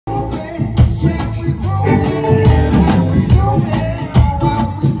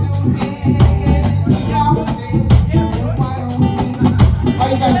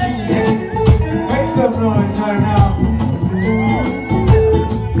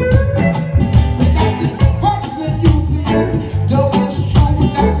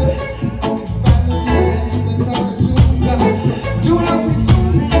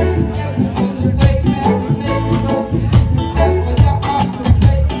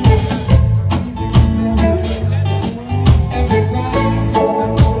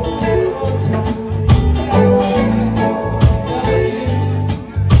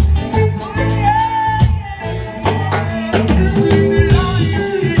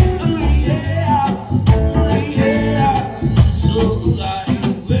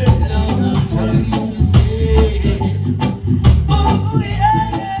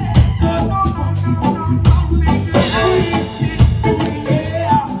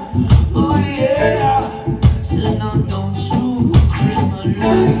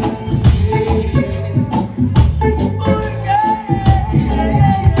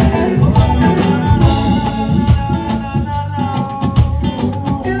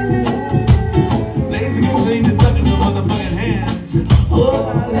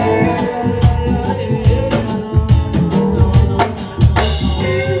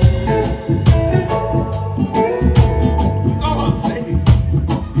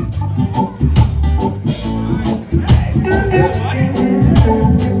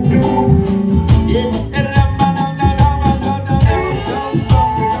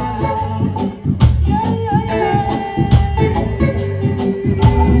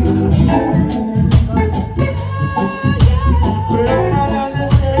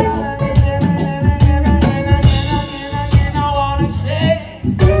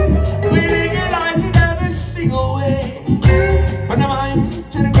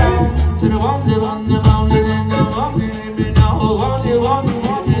To the ones that want the mountain and the mountain, me now want you, want you,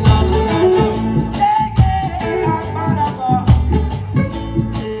 want you, now, now, now.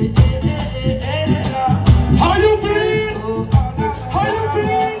 How you feel? How you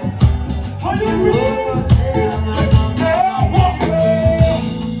feel? How you feel?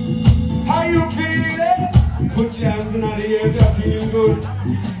 How you feel? Put your hands in the air, you're feeling good.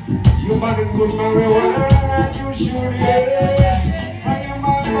 You body good marijuana and you should hear it. And your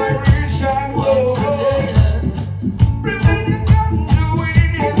mind vibration goes. Breathing and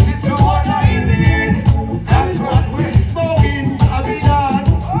doing it, it's what I need. That's what we're smoking, Babylon.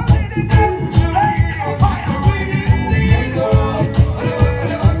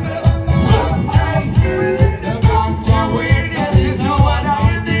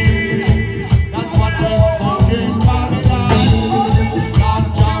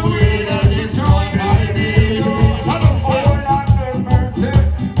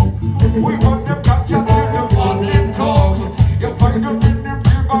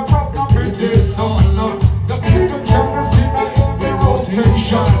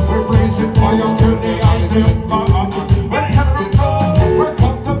 We're blazing fire till the eyes get back. We're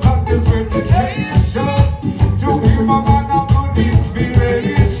come to practice meditation. To give a man a good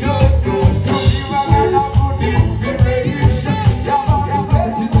inspiration. To give a man a good inspiration. Yeah, man,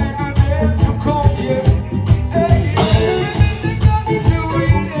 blessings in the days to come, yeah. Hey,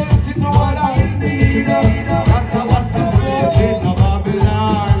 doing this is what I need. That's what we're smoking,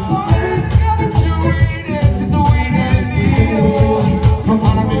 Babylon. Doing this is what I need. Come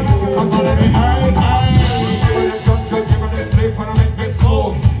on, me, aye, aye. Give me this play for the make me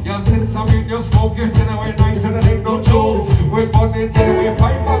smoke. You sense I'm in your smoke, you tell away nice and it ain't no joke. We're burning till we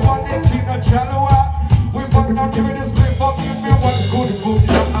pipe up on it, in a chalowa. We're burning up, give me this play for give me one good book,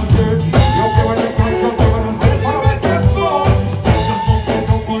 you answer. You give me the contract, give me this play for the make me smoke. Just smoke,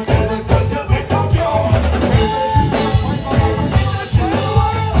 no one ever does it, make no joke.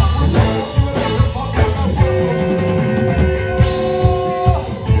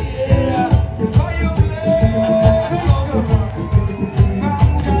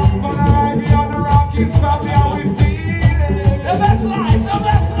 Rockies, family, how we feeling? The best life, the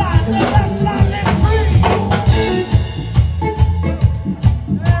best life, the best life, let's free!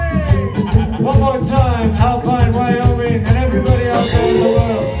 One more time, Alpine, Wyoming, and everybody out there in the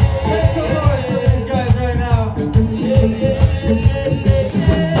world. Make some noise for these guys right now.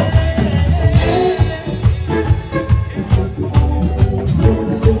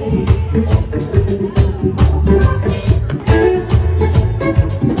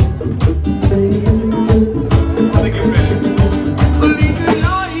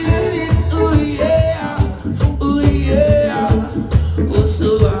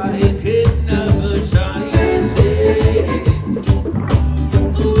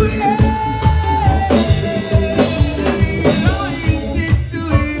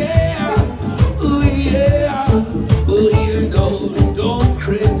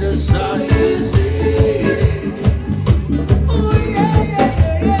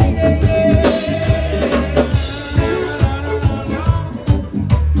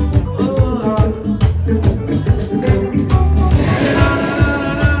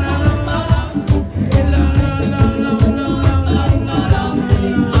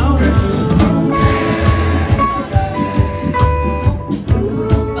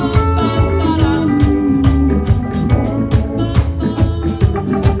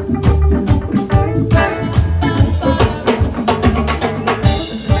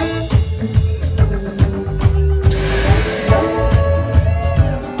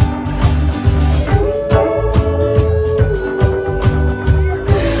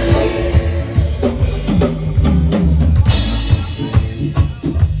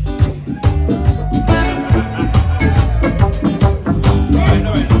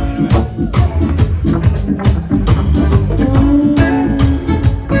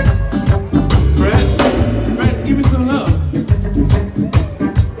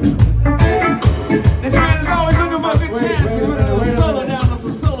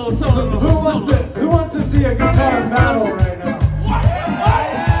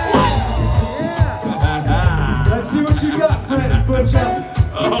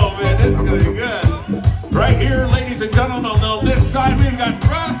 Oh man, this is gonna be good. Right here, ladies and gentlemen, on this side we've got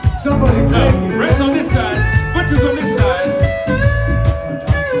somebody take it. Reds on this side, butchers on this side.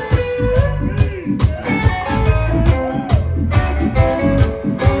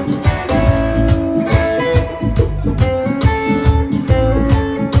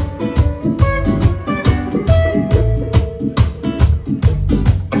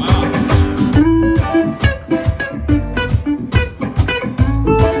 Wow.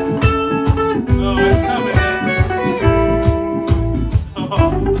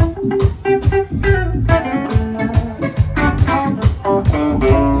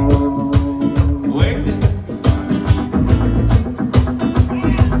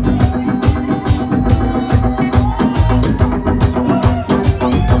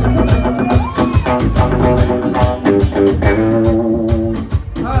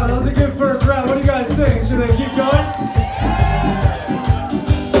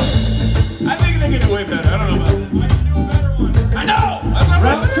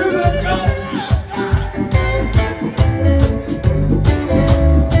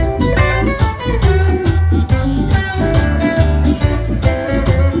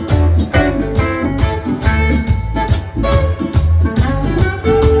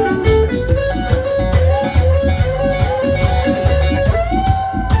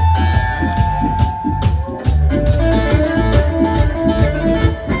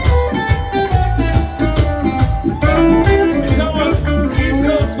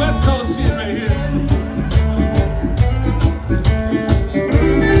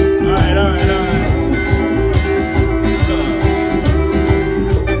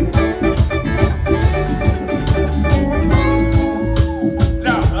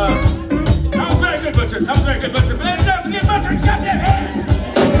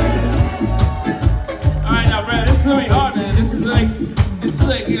 It's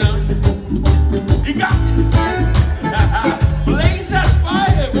like, you know, you got this. Blaze that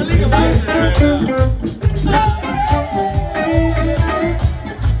fire, really like it.